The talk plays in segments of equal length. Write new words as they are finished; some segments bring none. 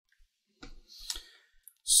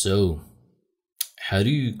So, how do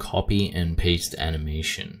you copy and paste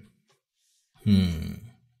animation?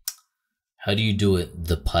 How do you do it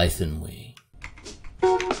the Python way?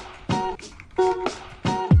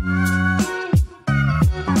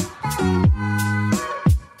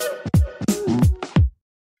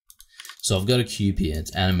 So I've got a cube here,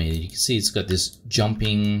 it's animated. You can see it's got this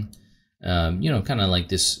jumping, kind of like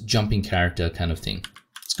this jumping character kind of thing.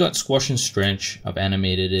 It's got squash and stretch. I've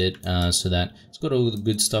animated it so that it's got all the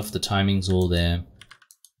good stuff. The timing's all there.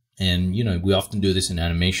 And, we often do this in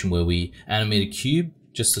animation where we animate a cube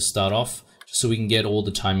just to start off, just so we can get all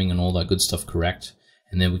the timing and all that good stuff correct.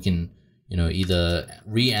 And then we can, either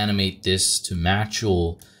reanimate this to match,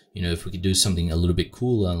 or, if we could do something a little bit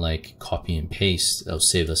cooler, like copy and paste, that'll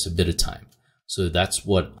save us a bit of time. So that's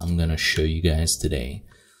what I'm going to show you guys today.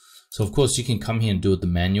 So of course you can come here and do it the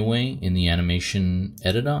manual way in the animation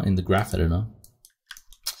editor, in the graph editor.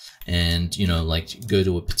 And, like go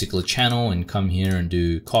to a particular channel and come here and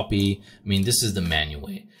do copy. I mean, this is the manual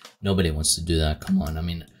way. Nobody wants to do that. Come on. I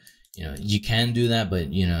mean, you can do that, but,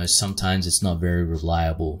 sometimes it's not very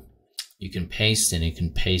reliable. You can paste, and you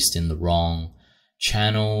can paste in the wrong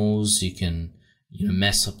channels. You can,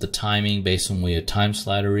 mess up the timing based on where your time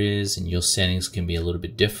slider is, and your settings can be a little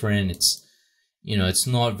bit different. It's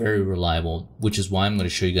not very reliable, which is why I'm going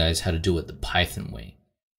to show you guys how to do it the Python way.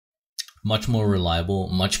 Much more reliable,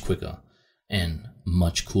 much quicker, and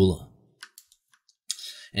much cooler.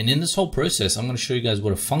 And in this whole process, I'm going to show you guys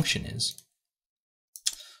what a function is.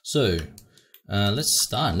 So let's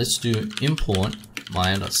start. Let's do import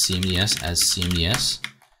maya.cmds as cmds.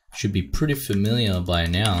 Should be pretty familiar by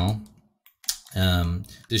now.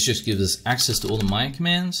 This just gives us access to all the Maya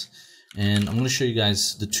commands. And I'm going to show you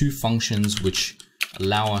guys the two functions which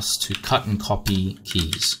allow us to cut and copy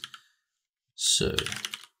keys. So,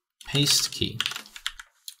 paste key.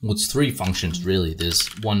 Well, it's three functions really. There's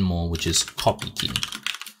one more, which is copy key.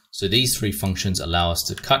 So these three functions allow us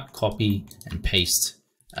to cut, copy, and paste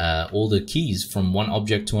all the keys from one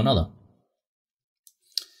object to another.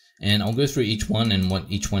 And I'll go through each one and what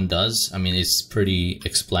each one does. I mean, it's pretty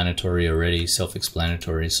explanatory already,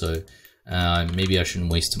 self-explanatory. So maybe I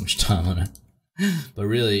shouldn't waste too much time on it. But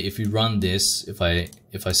really, if you run this, if I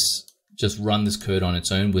just run this code on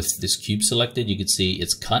its own with this cube selected, you can see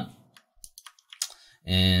it's cut.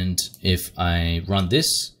 And if I run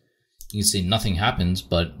this, you can see nothing happens,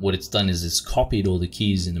 but what it's done is it's copied all the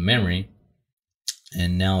keys in the memory.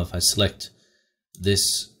 And now if I select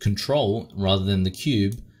this control rather than the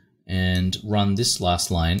cube and run this last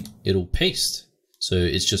line, it'll paste. So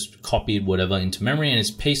it's just copied whatever into memory and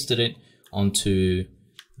it's pasted it onto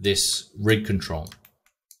this rig control.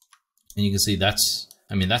 And you can see that's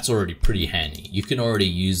already pretty handy. You can already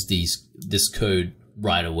use this code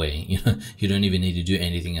right away. You don't even need to do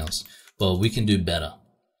anything else. But we can do better.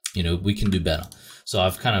 We can do better. So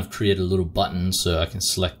I've kind of created a little button so I can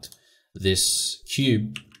select this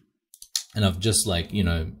cube, and I've just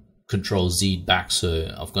Control Z back,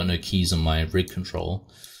 so I've got no keys on my rig control.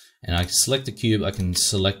 And I can select the cube, I can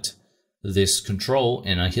select this control,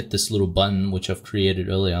 and I hit this little button which I've created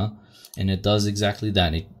earlier, and it does exactly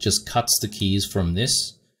that. It just cuts the keys from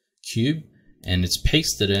this cube and it's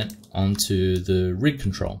pasted it onto the rig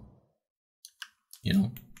control.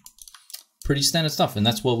 Pretty standard stuff, and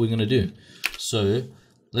that's what we're going to do. So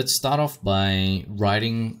let's start off by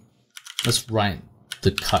let's write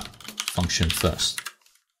the cut function first.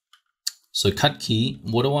 So cut key,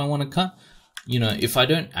 what do I want to cut? If I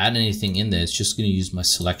don't add anything in there, it's just going to use my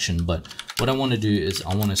selection. But what I want to do is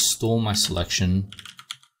I want to store my selection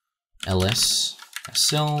ls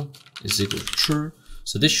sl is equal to true.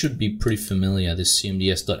 So this should be pretty familiar. This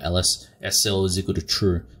cmds.ls sl is equal to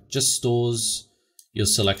true. Just stores your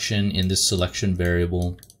selection in this selection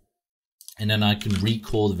variable. And then I can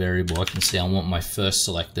recall the variable. I can say I want my first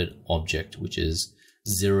selected object, which is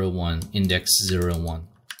 0, 1, index 0, 1.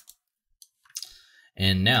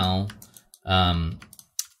 And now,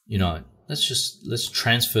 let's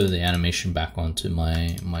transfer the animation back onto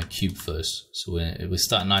my cube first. So we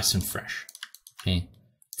start nice and fresh. Okay,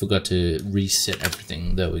 forgot to reset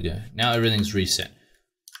everything. There we go. Now everything's reset.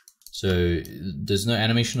 So there's no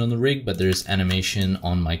animation on the rig, but there is animation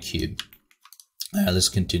on my cube. Let's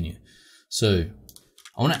continue. So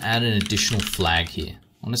I want to add an additional flag here.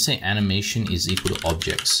 I want to say animation is equal to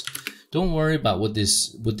objects. Don't worry about what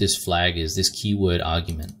this flag is, this keyword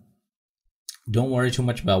argument. Don't worry too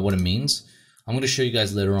much about what it means. I'm going to show you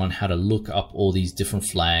guys later on how to look up all these different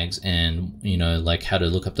flags and, how to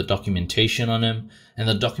look up the documentation on them. And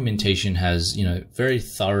the documentation has, very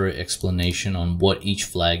thorough explanation on what each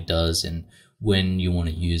flag does and when you want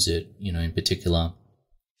to use it, in particular.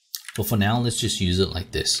 But for now, let's just use it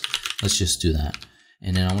like this. Let's just do that.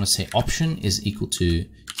 And then I want to say option is equal to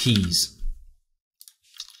keys.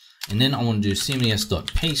 And then I want to do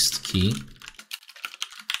cmds.paste key.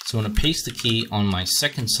 So I want to paste the key on my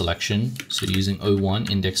second selection. So using O1,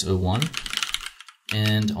 index O1.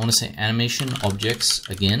 And I want to say animation objects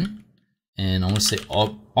again. And I want to say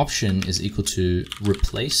option is equal to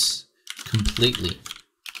replace completely.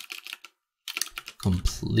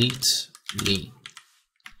 Completely.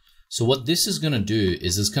 So what this is going to do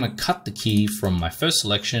is it's going to cut the key from my first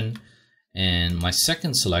selection and my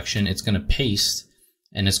second selection. It's going to paste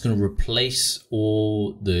and it's going to replace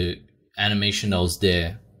all the animation that was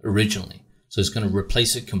there originally. So it's going to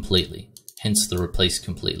replace it completely, hence the replace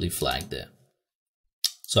completely flag there.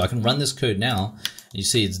 So I can run this code now. And you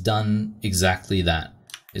see it's done exactly that.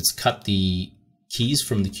 It's cut the keys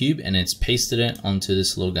from the cube and it's pasted it onto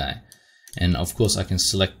this little guy. And of course I can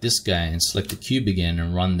select this guy and select the cube again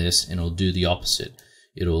and run this and it'll do the opposite.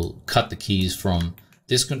 It'll cut the keys from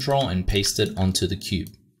this control and paste it onto the cube.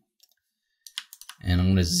 And I'm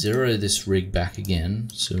going to 0 this rig back again.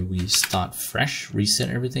 So we start fresh, reset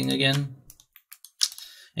everything again.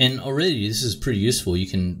 And already this is pretty useful. You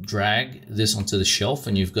can drag this onto the shelf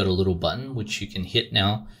and you've got a little button which you can hit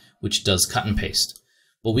now, which does cut and paste.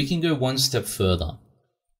 But we can go one step further.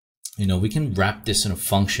 You know, we can wrap this in a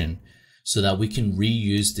function so that we can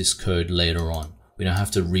reuse this code later on. We don't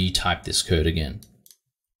have to retype this code again.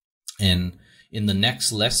 And in the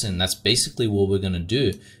next lesson, that's basically what we're going to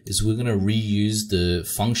do is we're going to reuse the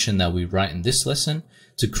function that we write in this lesson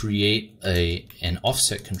to create an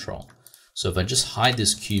offset control. So if I just hide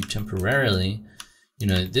this cube temporarily, you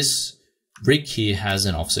know, this rig here has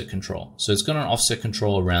an offset control. So it's got an offset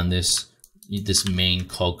control around this main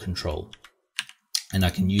cog control. And I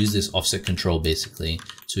can use this offset control basically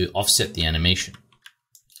to offset the animation.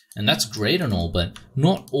 And that's great and all, but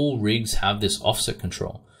not all rigs have this offset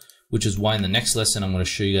control, which is why in the next lesson, I'm going to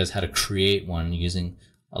show you guys how to create one using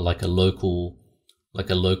a local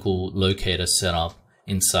locator setup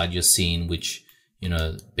inside your scene, which, you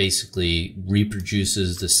know, basically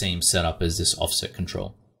reproduces the same setup as this offset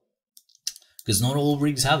control. Because not all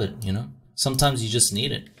rigs have it, you know. Sometimes you just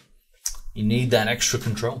need it. You need that extra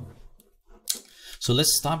control. So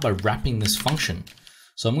let's start by wrapping this function.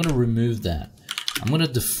 So I'm going to remove that. I'm going to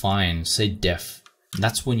define, say def. And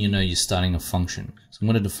that's when you know you're starting a function. So I'm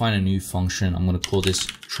going to define a new function. I'm going to call this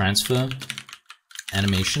transfer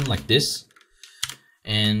animation like this.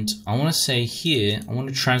 And I want to say here, I want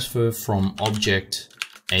to transfer from object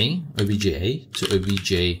A, obj A, to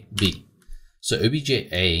obj B. So obj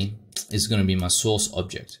A is going to be my source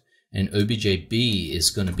object, and obj B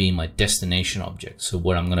is going to be my destination object. So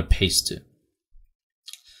what I'm going to paste to.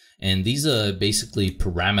 And these are basically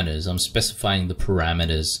parameters. I'm specifying the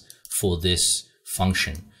parameters for this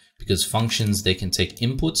function because functions, they can take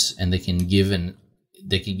inputs and they can give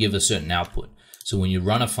a certain output. So when you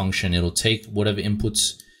run a function, it'll take whatever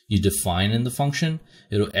inputs you define in the function,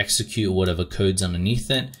 it'll execute whatever code's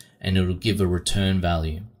underneath it, and it'll give a return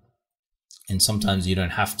value. And sometimes you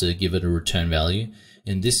don't have to give it a return value.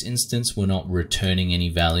 In this instance, we're not returning any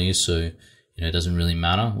value, so you know it doesn't really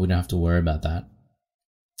matter. We don't have to worry about that.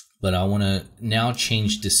 But I want to now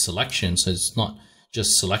change this selection, so it's not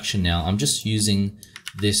just selection now. I'm just using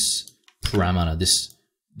this parameter.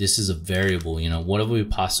 This is a variable, you know, whatever we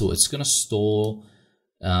pass to it, it's going to store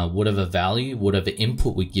whatever value, whatever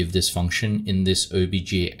input we give this function in this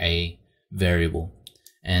obj_a variable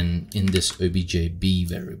and in this obj_b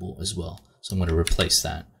variable as well. So I'm going to replace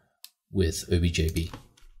that with obj_b.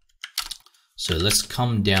 So let's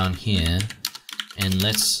come down here and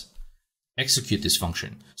let's execute this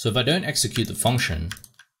function. So if I don't execute the function,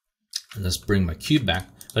 let's bring my cube back.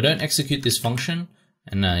 If I don't execute this function,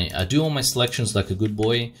 and I do all my selections like a good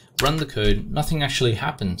boy, run the code, nothing actually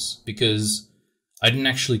happens because I didn't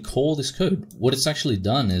actually call this code. What it's actually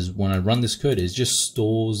done is when I run this code, it just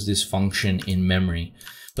stores this function in memory,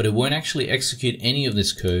 but it won't actually execute any of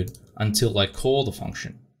this code until I call the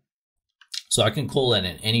function. So I can call it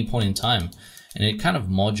at any point in time, and it kind of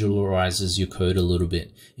modularizes your code a little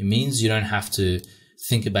bit. It means you don't have to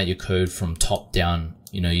think about your code from top down.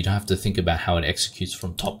 You know, you don't have to think about how it executes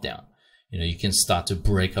from top down. You know, you can start to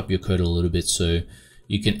break up your code a little bit so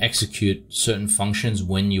you can execute certain functions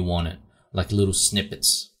when you want it, like little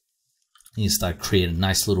snippets. And you start creating a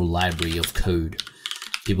nice little library of code.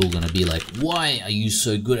 People are going to be like, why are you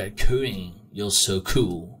so good at coding? You're so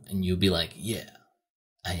cool. And you'll be like, yeah,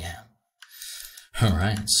 I am. All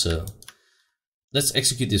right, so let's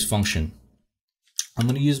execute this function. I'm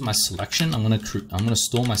going to use my selection. I'm going to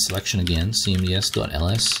store my selection again.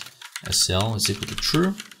 cmds.ls sl is equal to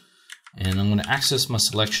true. And I'm going to access my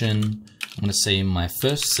selection. I'm going to say my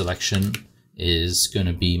first selection is going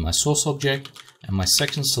to be my source object, and my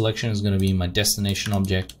second selection is going to be my destination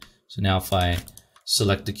object. So now if I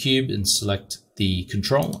select the cube and select the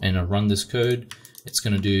control and I run this code, it's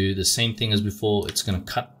going to do the same thing as before. It's going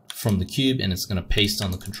to cut from the cube and it's going to paste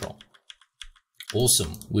on the control.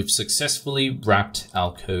 Awesome. We've successfully wrapped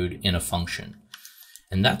our code in a function.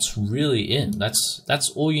 And that's really it.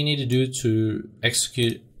 That's all you need to do to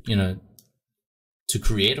execute, to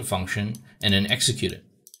create a function and then execute it.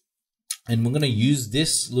 And we're going to use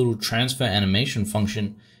this little transfer animation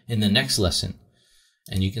function in the next lesson.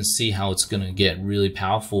 And you can see how it's going to get really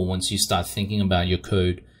powerful once you start thinking about your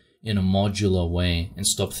code in a modular way and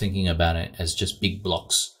stop thinking about it as just big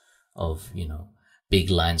blocks of, big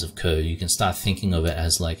lines of code. You can start thinking of it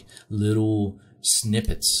as like little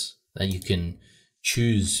snippets that you can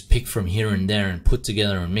pick from here and there and put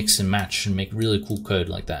together and mix and match and make really cool code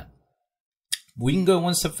like that. We can go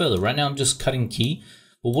one step further. Right now I'm just cutting key,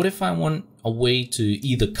 but what if I want a way to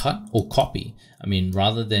either cut or copy? I mean,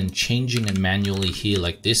 rather than changing it manually here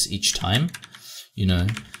like this each time,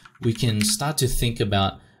 we can start to think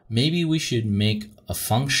about maybe we should make a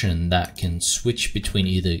function that can switch between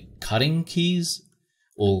either cutting keys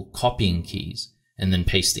or copying keys and then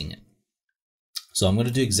pasting it. So I'm going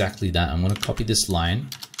to do exactly that. I'm going to copy this line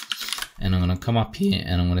and I'm going to come up here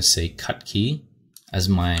and I'm going to say cut key as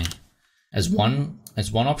one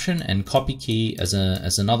option and copy key as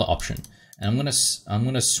another option. And I'm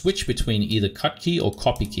going to switch between either cut key or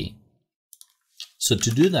copy key. So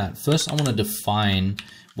to do that, first I want to define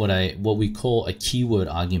what we call a keyword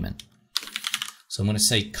argument. So I'm going to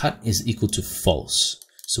say cut is equal to false.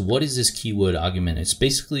 So what is this keyword argument? It's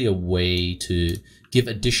basically a way to give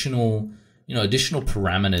additional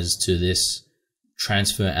parameters to this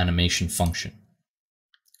transfer animation function.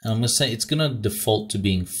 And I'm going to say it's going to default to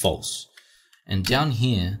being false. And down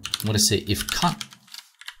here, I'm going to say if cut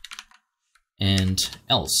and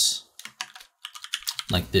else,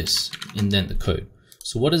 like this, indent the code.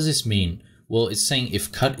 So what does this mean? Well, it's saying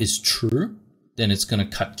if cut is true, then it's going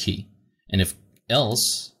to cut key. And if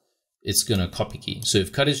else, it's going to copy key. So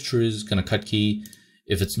if cut is true, it's going to cut key.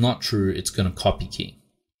 If it's not true, it's going to copy key.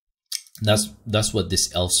 That's what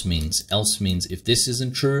this else means. Else means if this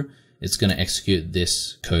isn't true, it's going to execute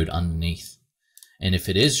this code underneath. And if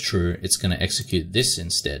it is true, it's going to execute this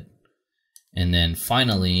instead. And then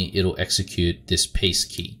finally, it'll execute this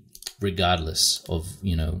paste key, regardless of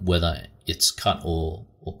whether it's cut or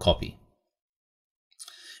copy.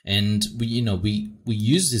 And we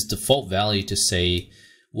use this default value to say,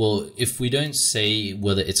 well, if we don't say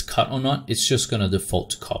whether it's cut or not, it's just going to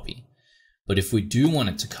default to copy. But if we do want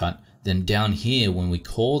it to cut, then down here, when we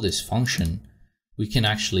call this function, we can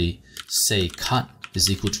actually say cut is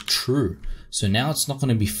equal to true. So now it's not going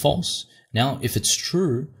to be false. Now, if it's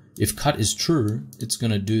true, if cut is true, it's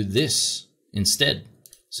going to do this instead.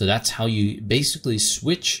 So that's how you basically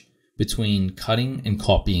switch between cutting and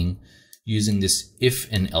copying using this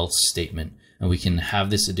if and else statement. And we can have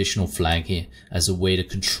this additional flag here as a way to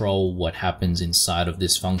control what happens inside of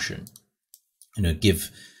this function. Give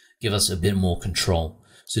us a bit more control.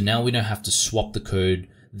 So now we don't have to swap the code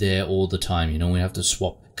there all the time. We have to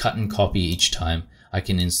swap cut and copy each time. I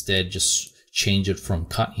can instead just change it from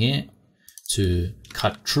cut here to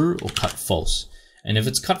cut true or cut false. And if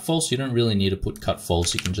it's cut false, you don't really need to put cut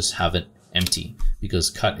false. You can just have it empty because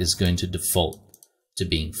cut is going to default to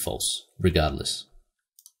being false regardless.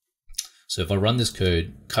 So if I run this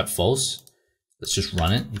code, cut false, let's just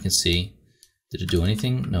run it. You can see, did it do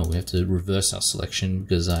anything? No, we have to reverse our selection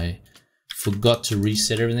because I forgot to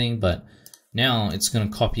reset everything, but now it's going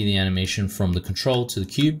to copy the animation from the control to the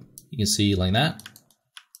cube. You can see like that.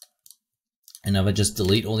 And now if I just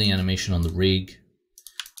delete all the animation on the rig,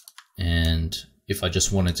 and if I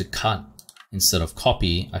just wanted to cut instead of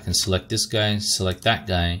copy, I can select this guy, select that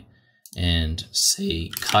guy, and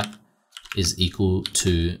say cut is equal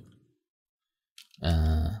to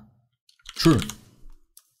true.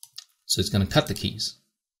 So it's going to cut the keys.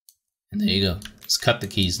 And there you go. It's cut the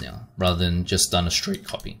keys now, rather than just done a straight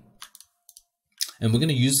copy. And we're going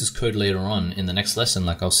to use this code later on in the next lesson,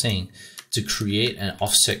 like I was saying, to create an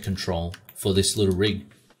offset control for this little rig.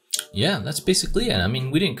 Yeah, that's basically it. I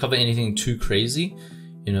mean, we didn't cover anything too crazy,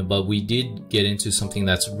 but we did get into something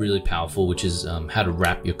that's really powerful, which is how to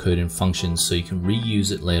wrap your code in functions so you can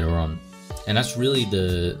reuse it later on. And that's really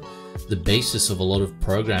the basis of a lot of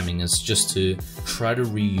programming, is just to try to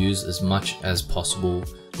reuse as much as possible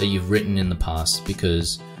that you've written in the past,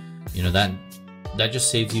 because that just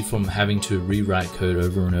saves you from having to rewrite code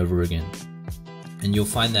over and over again. And you'll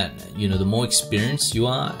find that the more experienced you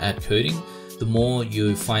are at coding, the more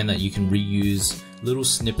you find that you can reuse little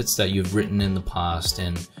snippets that you've written in the past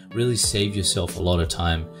and really save yourself a lot of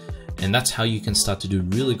time. And that's how you can start to do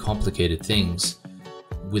really complicated things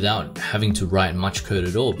without having to write much code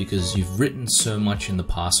at all, because you've written so much in the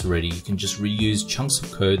past already. You can just reuse chunks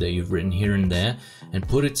of code that you've written here and there and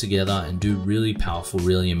put it together and do really powerful,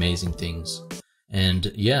 really amazing things.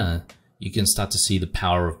 And yeah, you can start to see the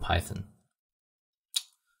power of Python.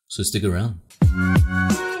 So stick around.